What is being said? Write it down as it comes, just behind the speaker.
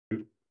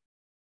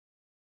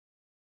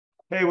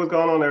Hey, what's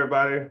going on,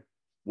 everybody?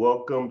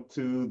 Welcome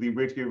to the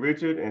Rich Get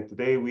Richard, and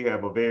today we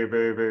have a very,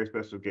 very, very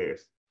special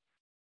guest.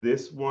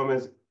 This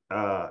woman's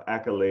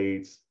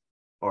accolades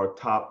are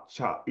top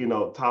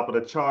of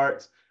the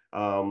charts.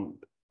 Um,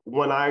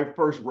 when I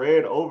first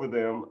read over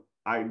them,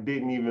 I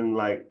didn't even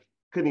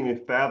couldn't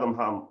even fathom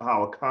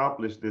how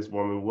accomplished this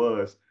woman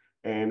was.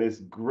 And it's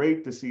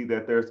great to see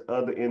that there's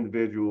other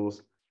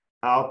individuals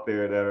out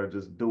there that are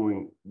just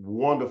doing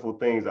wonderful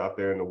things out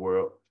there in the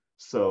world.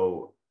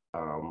 So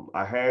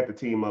I had to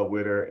team up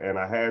with her, and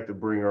I had to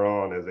bring her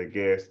on as a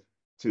guest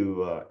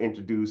to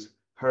introduce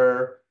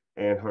her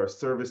and her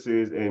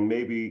services, and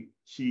maybe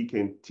she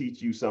can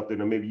teach you something,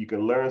 or maybe you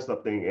can learn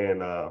something and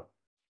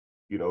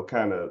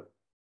kind of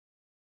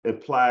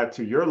apply it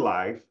to your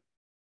life,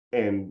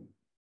 and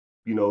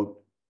you know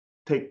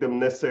take them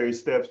necessary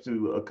steps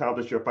to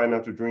accomplish your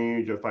financial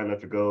dreams, your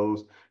financial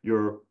goals,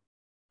 your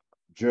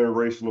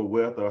generational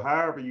wealth, or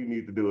however you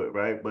need to do it,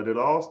 right? But it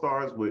all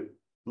starts with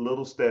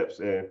little steps,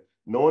 and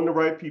knowing the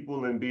right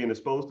people and being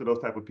exposed to those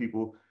type of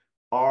people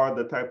are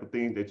the type of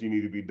things that you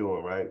need to be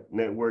doing, right?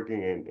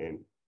 Networking and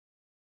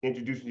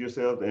introducing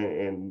yourself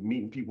and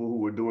meeting people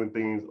who are doing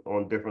things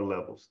on different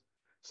levels.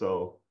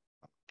 So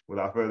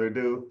without further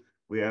ado,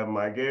 we have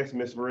my guest,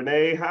 Miss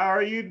Renee. How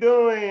are you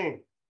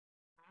doing?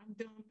 I'm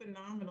doing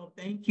phenomenal.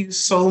 Thank you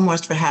so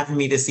much for having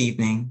me this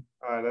evening.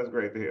 All right, that's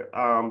great to hear.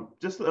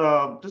 Just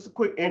a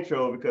quick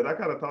intro because I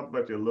kind of talked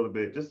about you a little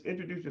bit. Just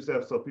introduce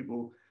yourself so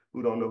people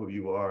who don't know who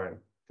you are and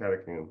kind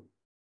of can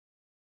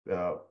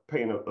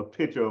paint a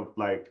picture of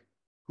like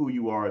who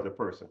you are as a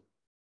person.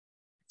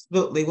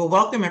 Absolutely. Well,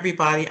 welcome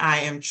everybody.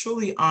 I am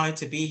truly honored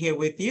to be here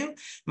with you.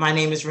 My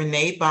name is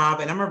Renee Bobb,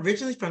 and I'm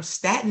originally from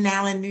Staten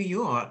Island, New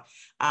York,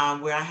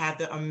 where I had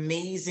the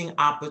amazing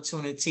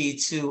opportunity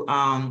to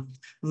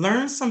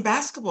learn some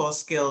basketball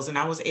skills. And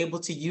I was able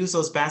to use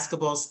those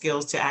basketball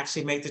skills to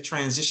actually make the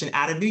transition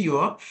out of New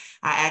York.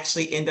 I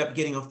actually ended up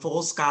getting a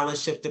full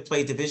scholarship to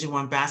play Division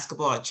I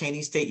basketball at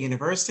Cheyney State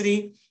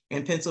University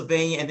in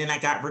Pennsylvania. And then I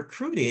got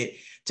recruited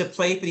to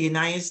play for the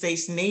United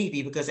States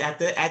Navy because at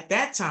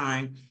that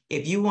time,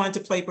 if you wanted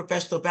to play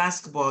professional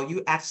basketball,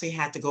 you actually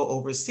had to go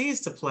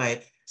overseas to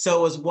play. So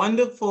it was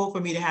wonderful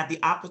for me to have the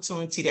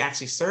opportunity to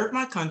actually serve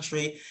my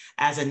country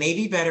as a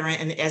Navy veteran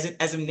and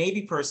as a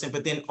Navy person,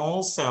 but then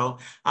also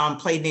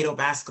play NATO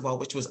basketball,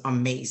 which was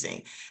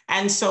amazing.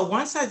 And so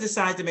once I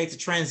decided to make the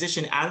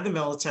transition out of the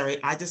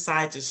military, I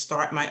decided to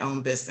start my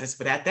own business.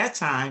 But at that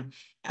time,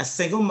 a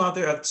single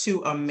mother of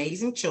two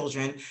amazing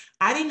children,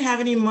 I didn't have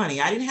any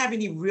money. I didn't have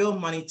any real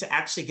money to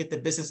actually get the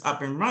business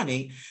up and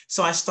running.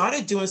 So I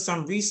started doing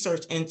some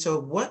research into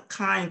what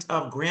kind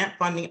of grant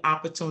funding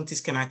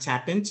opportunities can I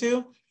tap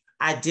into.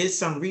 I did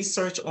some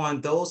research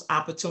on those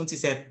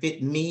opportunities that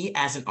fit me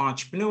as an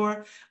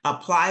entrepreneur,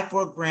 applied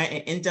for a grant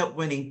and ended up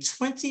winning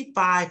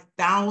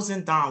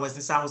 $25,000.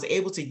 And so I was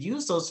able to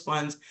use those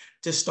funds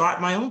to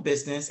start my own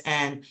business.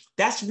 And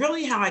that's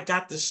really how I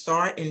got the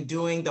start in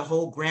doing the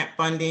whole grant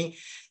funding.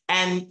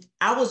 And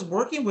I was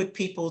working with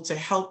people to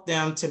help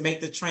them to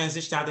make the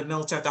transition out of the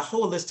military, the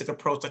holistic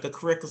approach, like a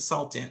career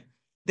consultant.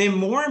 Then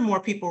more and more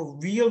people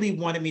really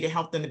wanted me to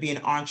help them to be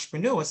an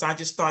entrepreneur. So I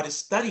just started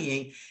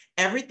studying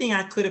everything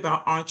I could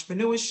about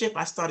entrepreneurship.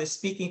 I started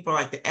speaking for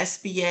like the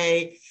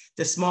SBA,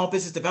 the Small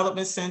Business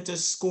Development Center,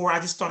 SCORE. I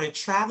just started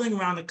traveling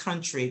around the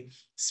country,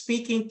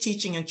 speaking,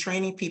 teaching, and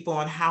training people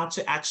on how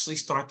to actually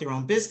start their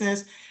own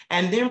business.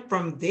 And then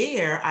from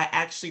there, I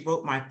actually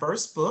wrote my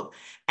first book.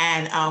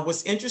 And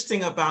what's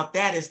interesting about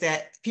that is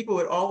that people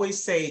would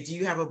always say, do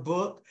you have a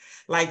book?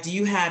 Like, do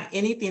you have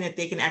anything that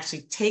they can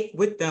actually take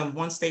with them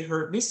once they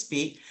heard me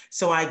speak?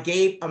 So I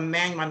gave my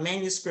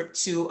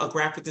manuscript to a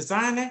graphic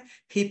designer.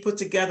 He put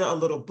together a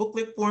little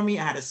booklet for me.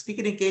 I had a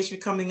speaking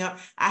engagement coming up.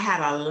 I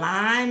had a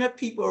line of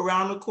people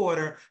around the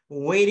corner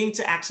waiting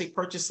to actually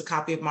purchase a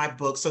copy of my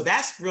book. So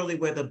that's really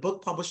where the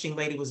book publishing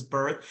lady was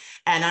birthed.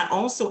 And I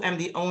also am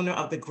the owner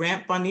of the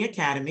Grant Funding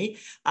Academy,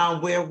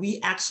 where we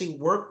actually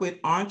work with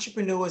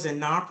entrepreneurs and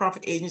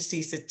nonprofit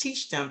agencies to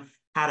teach them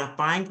how to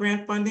find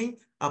grant funding,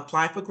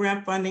 apply for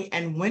grant funding,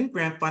 and win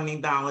grant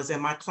funding dollars.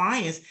 And my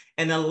clients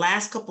in the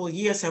last couple of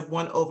years have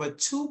won over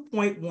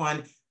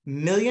 $2.1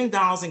 million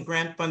in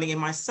grant funding.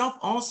 And myself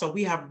also,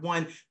 we have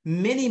won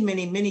many,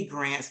 many, many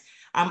grants.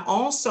 I'm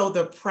also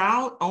the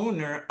proud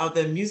owner of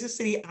the Music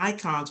City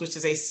Icons, which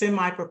is a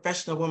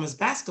semi-professional women's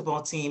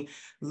basketball team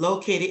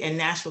located in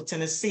Nashville,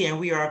 Tennessee. And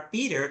we are a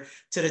feeder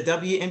to the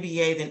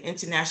WNBA and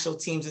international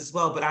teams as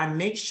well. But I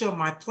make sure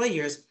my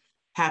players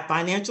have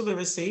financial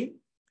literacy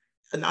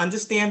and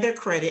understand their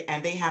credit,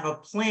 and they have a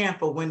plan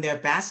for when their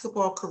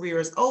basketball career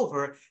is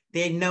over,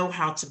 they know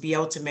how to be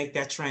able to make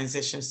that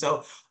transition.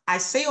 So I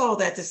say all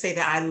that to say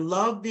that I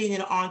love being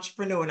an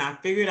entrepreneur, and I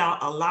figured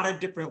out a lot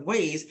of different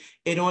ways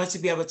in order to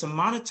be able to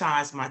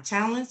monetize my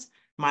talents,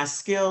 my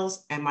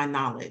skills, and my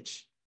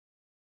knowledge.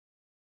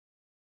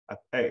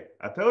 Hey,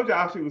 I told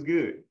y'all she was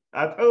good.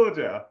 I told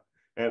y'all.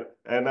 And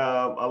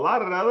a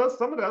lot of the other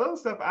some of the other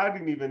stuff I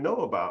didn't even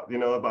know about,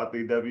 about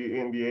the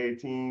WNBA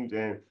teams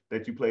and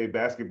that you played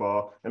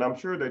basketball. And I'm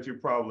sure that you're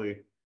probably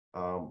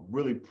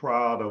really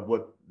proud of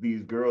what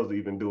these girls are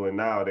even doing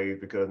nowadays,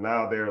 because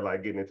now they're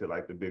like getting into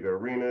like the bigger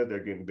arenas, they're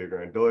getting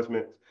bigger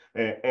endorsements.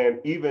 And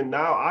even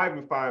now I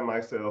even find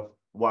myself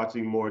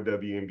watching more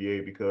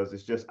WNBA because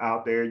it's just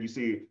out there. You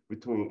see it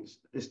between,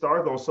 it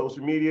starts on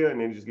social media and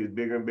then it just gets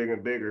bigger and bigger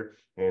and bigger.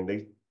 And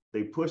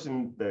they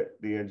pushing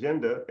the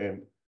agenda.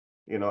 And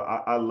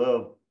I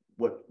love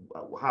what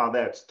how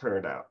that's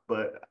turned out.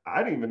 But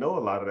I didn't even know a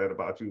lot of that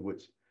about you,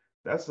 which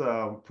that's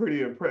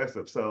pretty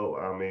impressive. So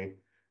I mean,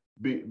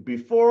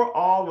 before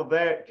all of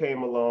that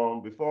came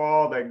along, before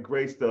all that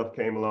great stuff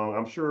came along,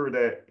 I'm sure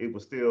that it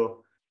was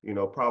still,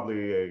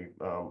 probably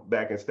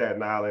back in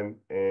Staten Island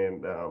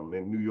and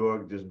in New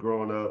York, just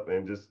growing up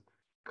and just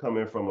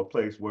coming from a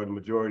place where the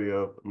majority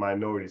of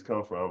minorities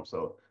come from.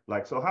 So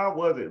like, so how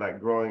was it like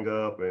growing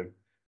up and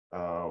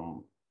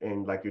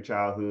like your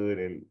childhood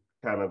and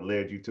kind of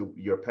led you to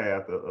your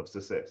path of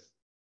success?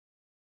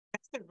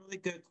 That's a really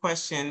good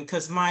question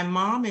because my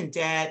mom and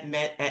dad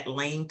met at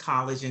Lane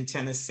College in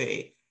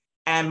Tennessee.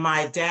 And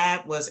my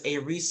dad was a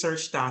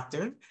research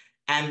doctor,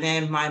 and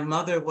then my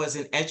mother was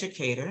an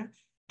educator.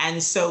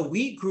 And so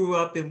we grew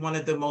up in one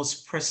of the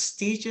most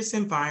prestigious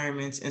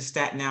environments in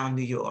Staten Island,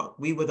 New York.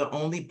 We were the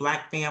only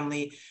Black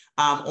family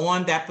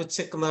on that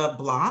particular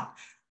block.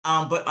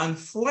 But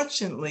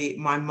unfortunately,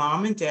 my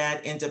mom and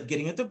dad ended up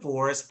getting a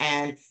divorce,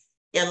 and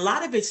a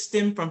lot of it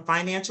stemmed from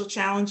financial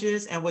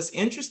challenges. And what's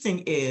interesting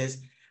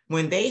is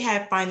when they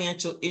had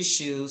financial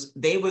issues,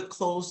 they would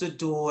close the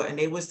door and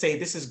they would say,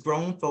 this is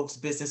grown folks'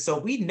 business. So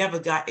we never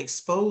got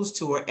exposed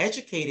to or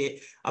educated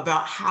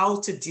about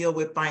how to deal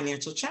with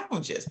financial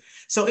challenges.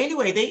 So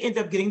anyway, they end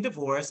up getting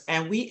divorced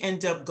and we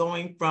end up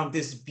going from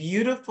this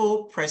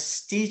beautiful,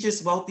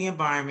 prestigious, wealthy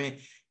environment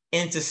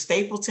into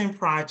Stapleton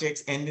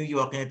Projects in New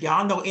York. And if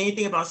y'all know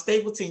anything about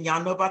Stapleton,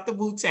 y'all know about the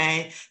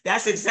Wu-Tang.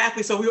 That's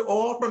exactly, so we're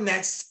all from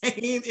that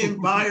same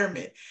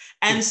environment.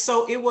 And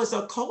so it was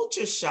a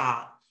culture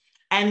shock.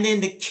 And then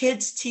the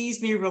kids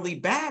teased me really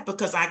bad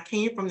because I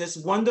came from this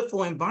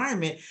wonderful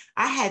environment.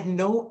 I had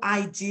no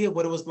idea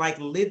what it was like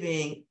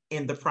living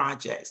in the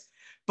projects.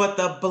 But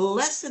the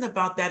blessing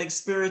about that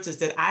experience is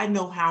that I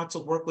know how to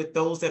work with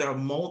those that are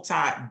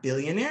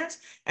multi-billionaires.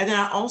 And then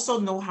I also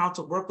know how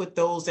to work with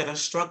those that are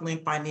struggling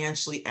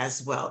financially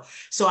as well.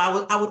 So I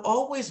would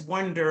always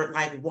wonder,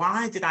 like,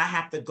 why did I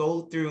have to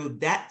go through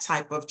that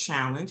type of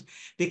challenge?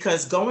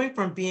 Because going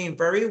from being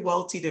very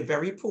wealthy to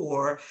very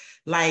poor,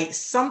 like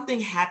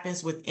something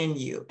happens within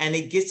you and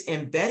it gets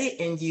embedded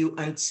in you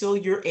until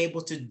you're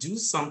able to do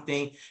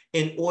something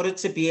in order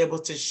to be able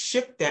to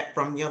shift that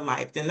from your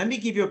life. Then let me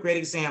give you a great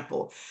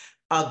example.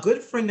 A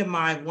good friend of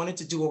mine wanted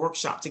to do a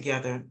workshop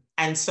together.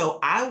 And so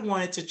I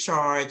wanted to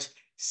charge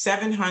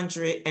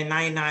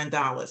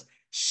 $799.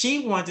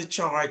 She wanted to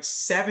charge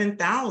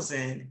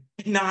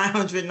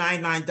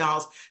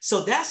 $7,999.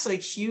 So that's a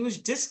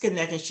huge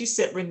disconnect. And she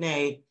said,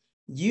 Renee,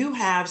 you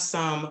have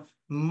some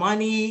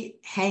money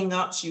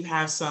hangups, you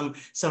have some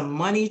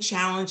money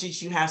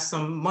challenges, you have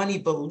some money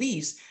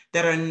beliefs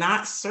that are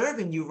not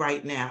serving you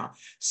right now.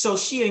 So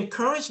she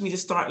encouraged me to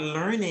start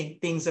learning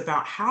things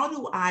about how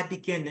do I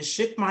begin to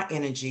shift my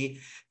energy?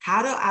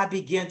 How do I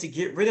begin to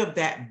get rid of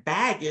that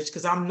baggage?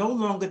 Because I'm no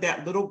longer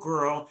that little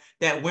girl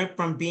that went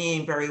from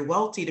being very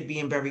wealthy to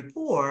being very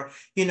poor.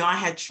 I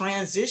had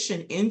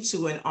transitioned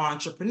into an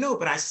entrepreneur,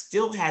 but I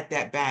still had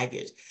that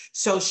baggage.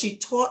 So she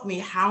taught me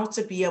how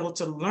to be able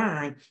to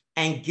learn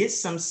and get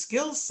some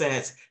skill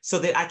sets so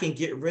that I can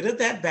get rid of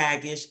that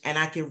baggage and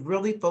I can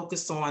really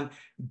focus on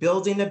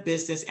building a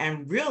business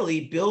and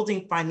really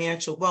building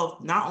financial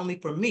wealth, not only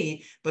for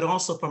me, but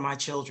also for my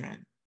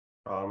children.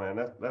 Oh man,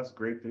 that's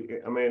great.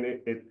 I mean,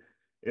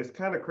 it's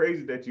kind of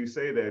crazy that you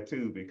say that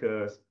too,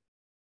 because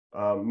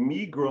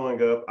me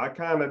growing up, I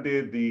kind of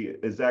did the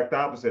exact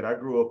opposite. I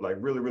grew up like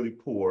really, really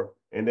poor,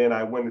 and then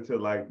I went into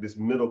like this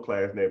middle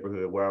class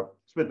neighborhood where I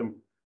spent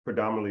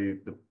predominantly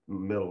the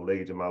middle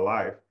age of my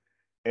life,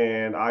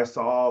 and I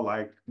saw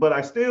like, but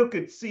I still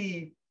could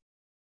see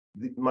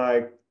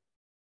my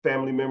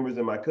family members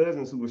and my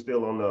cousins who were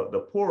still on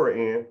the poorer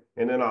end,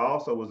 and then I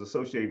also was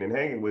associating and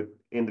hanging with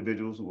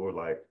individuals who were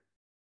like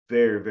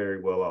very, very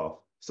well off.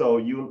 So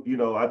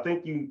I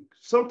think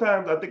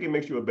sometimes I think it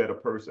makes you a better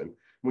person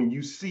when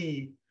you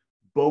see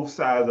both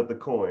sides of the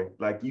coin.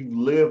 Like you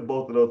live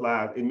both of those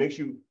lives. It makes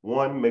you,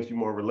 one, makes you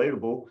more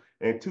relatable,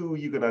 and two,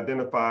 you can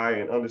identify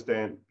and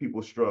understand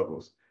people's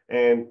struggles.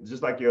 And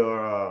just like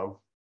your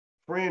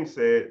friend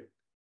said,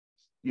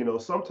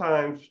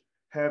 sometimes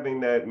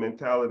having that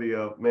mentality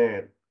of,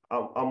 man,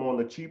 I'm on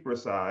the cheaper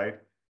side,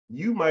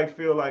 you might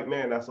feel like,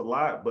 man, that's a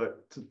lot,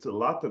 but to a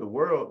lot of the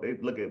world, they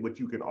look at what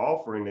you can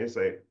offer and they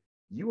say,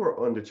 you are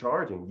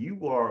undercharging.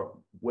 You are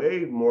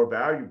way more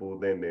valuable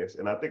than this.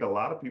 And I think a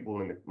lot of people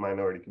in the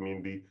minority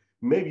community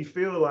maybe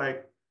feel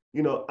like,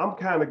 I'm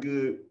kind of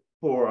good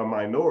for a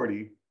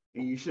minority,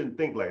 and you shouldn't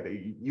think like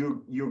that.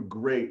 You're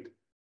great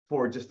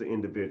for just the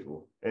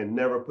individual, and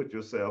never put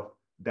yourself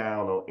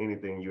down on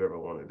anything you ever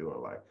want to do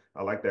in life.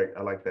 I like that.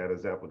 I like that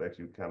example that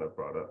you kind of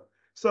brought up.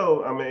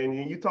 So, I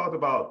mean, you talked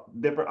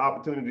about different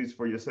opportunities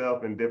for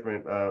yourself and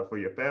different for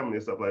your family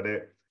and stuff like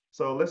that.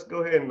 So let's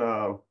go ahead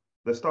and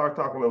let's start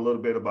talking a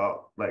little bit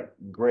about like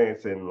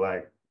grants and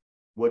like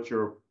what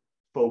your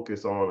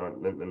focus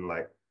on and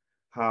like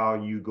how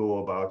you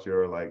go about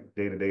your like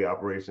day-to-day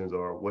operations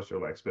or what's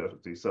your like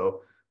specialty.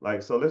 So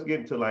like so let's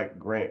get into like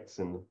grants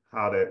and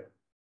how that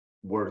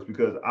works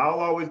because I'll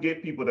always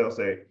get people that'll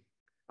say,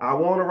 I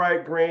want to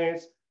write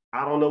grants.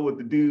 I don't know what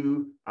to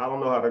do. I don't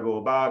know how to go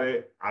about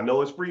it. I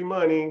know it's free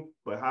money,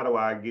 but how do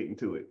I get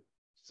into it?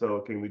 So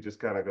can we just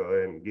kind of go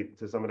ahead and get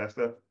into some of that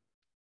stuff?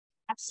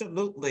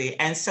 Absolutely.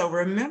 And so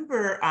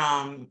remember,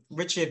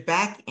 Richard,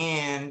 back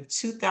in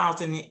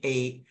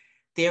 2008,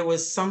 there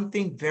was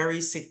something very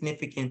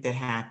significant that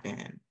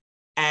happened,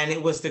 and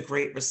it was the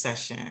Great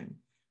Recession,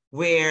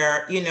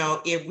 where,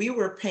 if we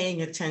were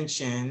paying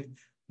attention,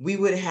 we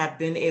would have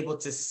been able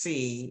to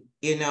see,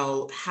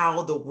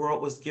 how the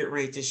world was getting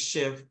ready to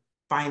shift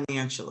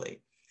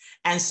financially.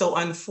 And so,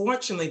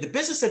 unfortunately, the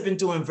business had been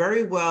doing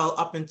very well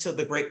up until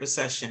the Great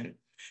Recession.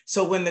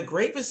 So when the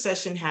Great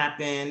Recession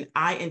happened,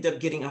 I ended up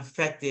getting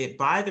affected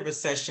by the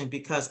recession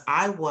because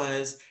I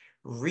was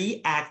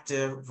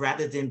reactive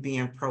rather than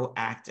being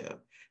proactive.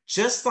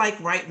 Just like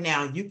right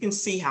now, you can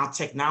see how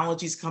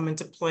technologies come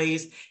into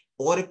place,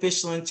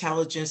 artificial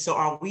intelligence. So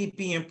are we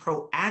being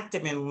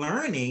proactive and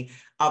learning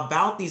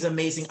about these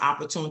amazing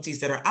opportunities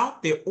that are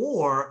out there,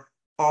 or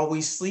are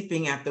we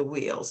sleeping at the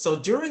wheel? So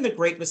during the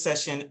Great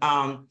Recession,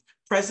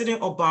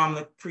 President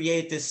Obama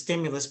created this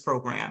stimulus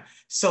program.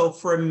 So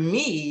for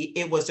me,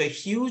 it was a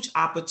huge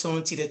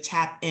opportunity to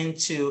tap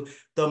into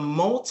the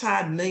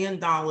multi-million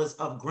dollars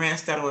of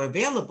grants that are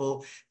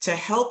available to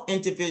help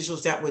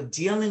individuals that were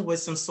dealing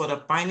with some sort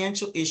of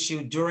financial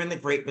issue during the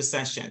Great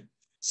Recession.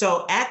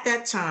 So at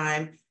that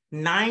time,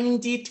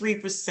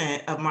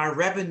 93% of my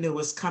revenue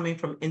was coming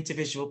from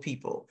individual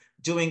people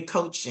doing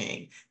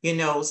coaching,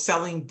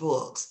 selling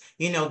books,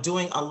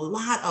 doing a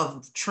lot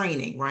of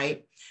training,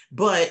 right?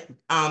 But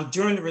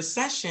during the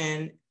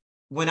recession,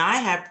 when I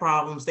had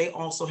problems, they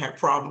also had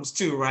problems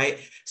too, right?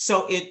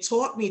 So it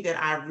taught me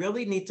that I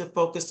really need to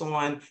focus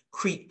on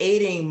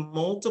creating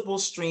multiple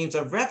streams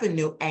of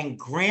revenue, and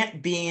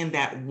grant being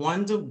that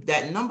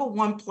number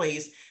one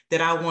place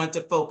that I wanted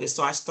to focus.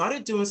 So I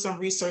started doing some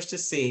research to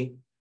see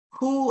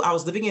I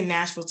was living in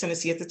Nashville,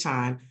 Tennessee at the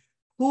time,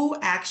 who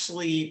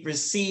actually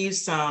received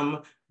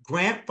some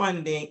grant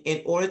funding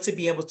in order to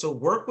be able to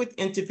work with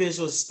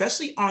individuals,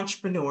 especially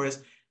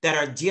entrepreneurs, that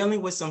are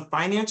dealing with some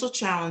financial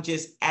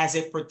challenges as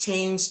it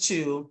pertains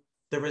to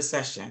the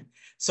recession.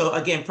 So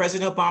again,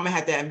 President Obama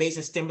had that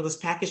amazing stimulus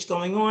package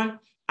going on.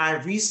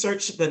 I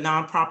researched the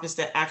nonprofits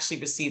that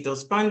actually received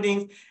those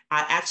fundings.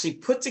 I actually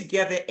put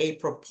together a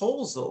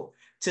proposal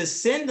to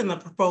send them a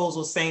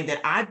proposal saying that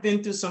I've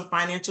been through some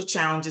financial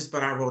challenges,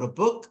 but I wrote a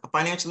book, a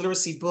financial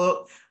literacy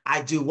book.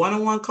 I do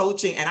one-on-one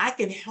coaching, and I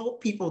can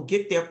help people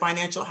get their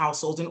financial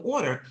households in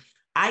order.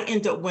 I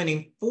ended up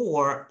winning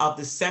 4 of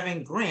the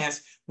 7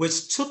 grants,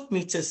 which took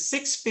me to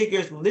 6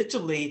 figures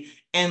literally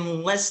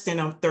in less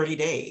than 30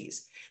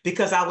 days.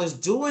 Because I was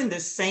doing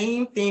the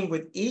same thing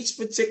with each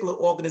particular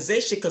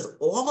organization, because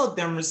all of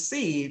them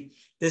received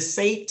the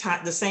same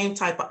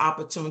type of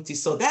opportunity.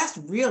 So that's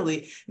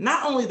really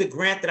not only the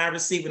grant that I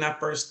received when I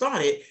first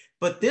started,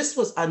 but this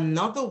was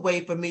another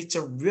way for me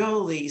to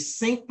really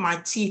sink my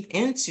teeth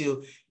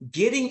into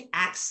getting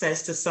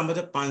access to some of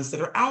the funds that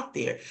are out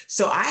there.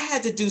 So I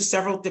had to do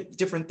several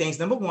different things.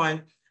 Number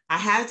one, I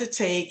had to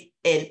take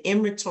an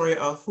inventory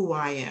of who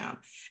I am.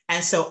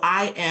 And so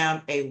I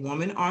am a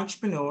woman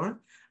entrepreneur.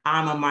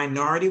 I'm a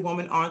minority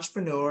woman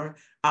entrepreneur.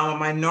 I'm a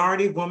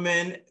minority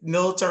woman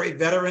military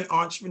veteran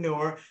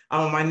entrepreneur.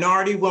 I'm a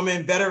minority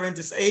woman veteran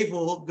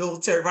disabled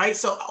military, right?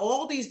 So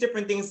all these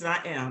different things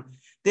that I am.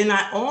 Then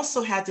I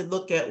also had to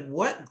look at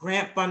what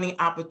grant funding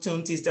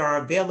opportunities there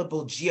are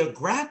available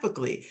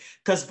geographically,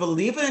 because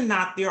believe it or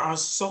not, there are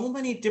so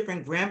many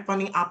different grant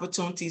funding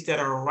opportunities that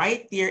are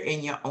right there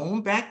in your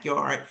own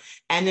backyard.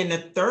 And then the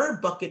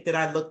third bucket that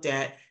I looked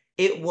at,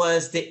 it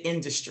was the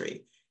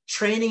industry.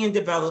 Training and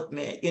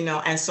development,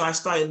 and so I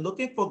started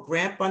looking for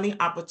grant funding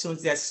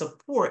opportunities that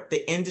support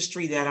the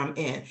industry that I'm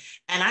in.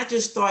 And I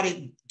just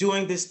started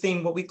doing this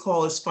thing, what we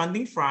call is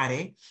Funding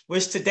Friday,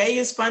 which today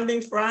is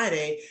Funding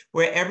Friday,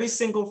 where every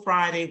single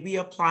Friday we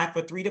apply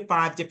for 3 to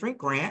 5 different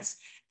grants.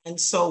 And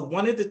so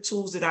one of the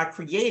tools that I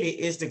created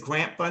is the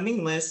grant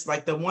funding list.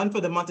 Like the one for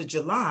the month of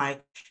July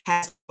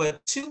has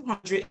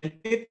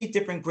 250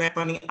 different grant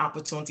funding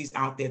opportunities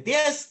out there.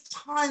 There's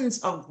tons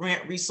of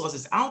grant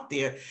resources out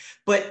there,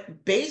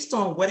 but based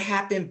on what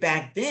happened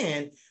back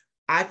then,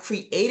 I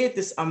created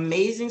this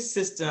amazing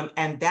system,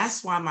 and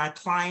that's why my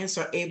clients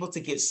are able to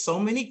get so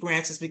many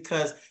grants, is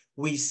because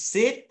we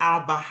sit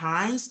our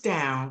behinds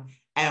down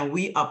and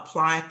we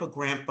apply for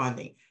grant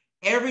funding.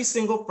 Every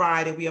single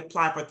Friday, we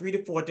apply for 3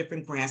 to 4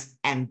 different grants,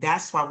 and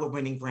that's why we're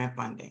winning grant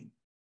funding.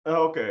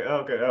 Okay.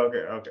 All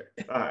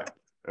right.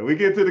 And we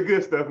get to the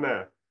good stuff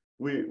now.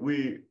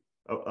 We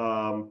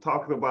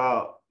talking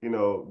about,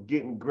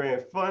 getting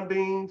grant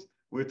fundings.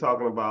 We're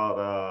talking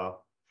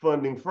about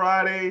funding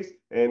Fridays,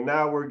 and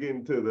now we're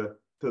getting to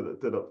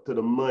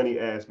the money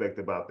aspect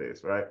about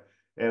this, right?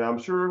 And I'm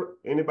sure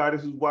anybody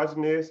who's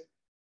watching this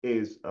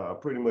is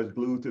pretty much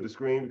glued to the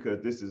screen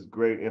because this is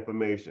great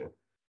information.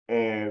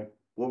 And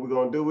what we're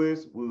gonna do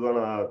is we're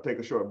gonna take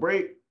a short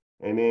break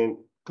and then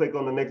click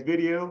on the next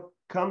video,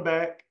 come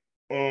back,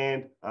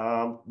 and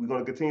we're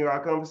gonna continue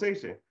our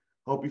conversation.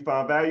 Hope you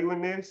found value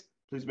in this.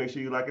 Please make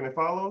sure you like and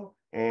follow,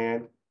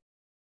 and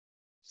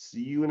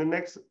see you in the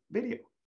next video.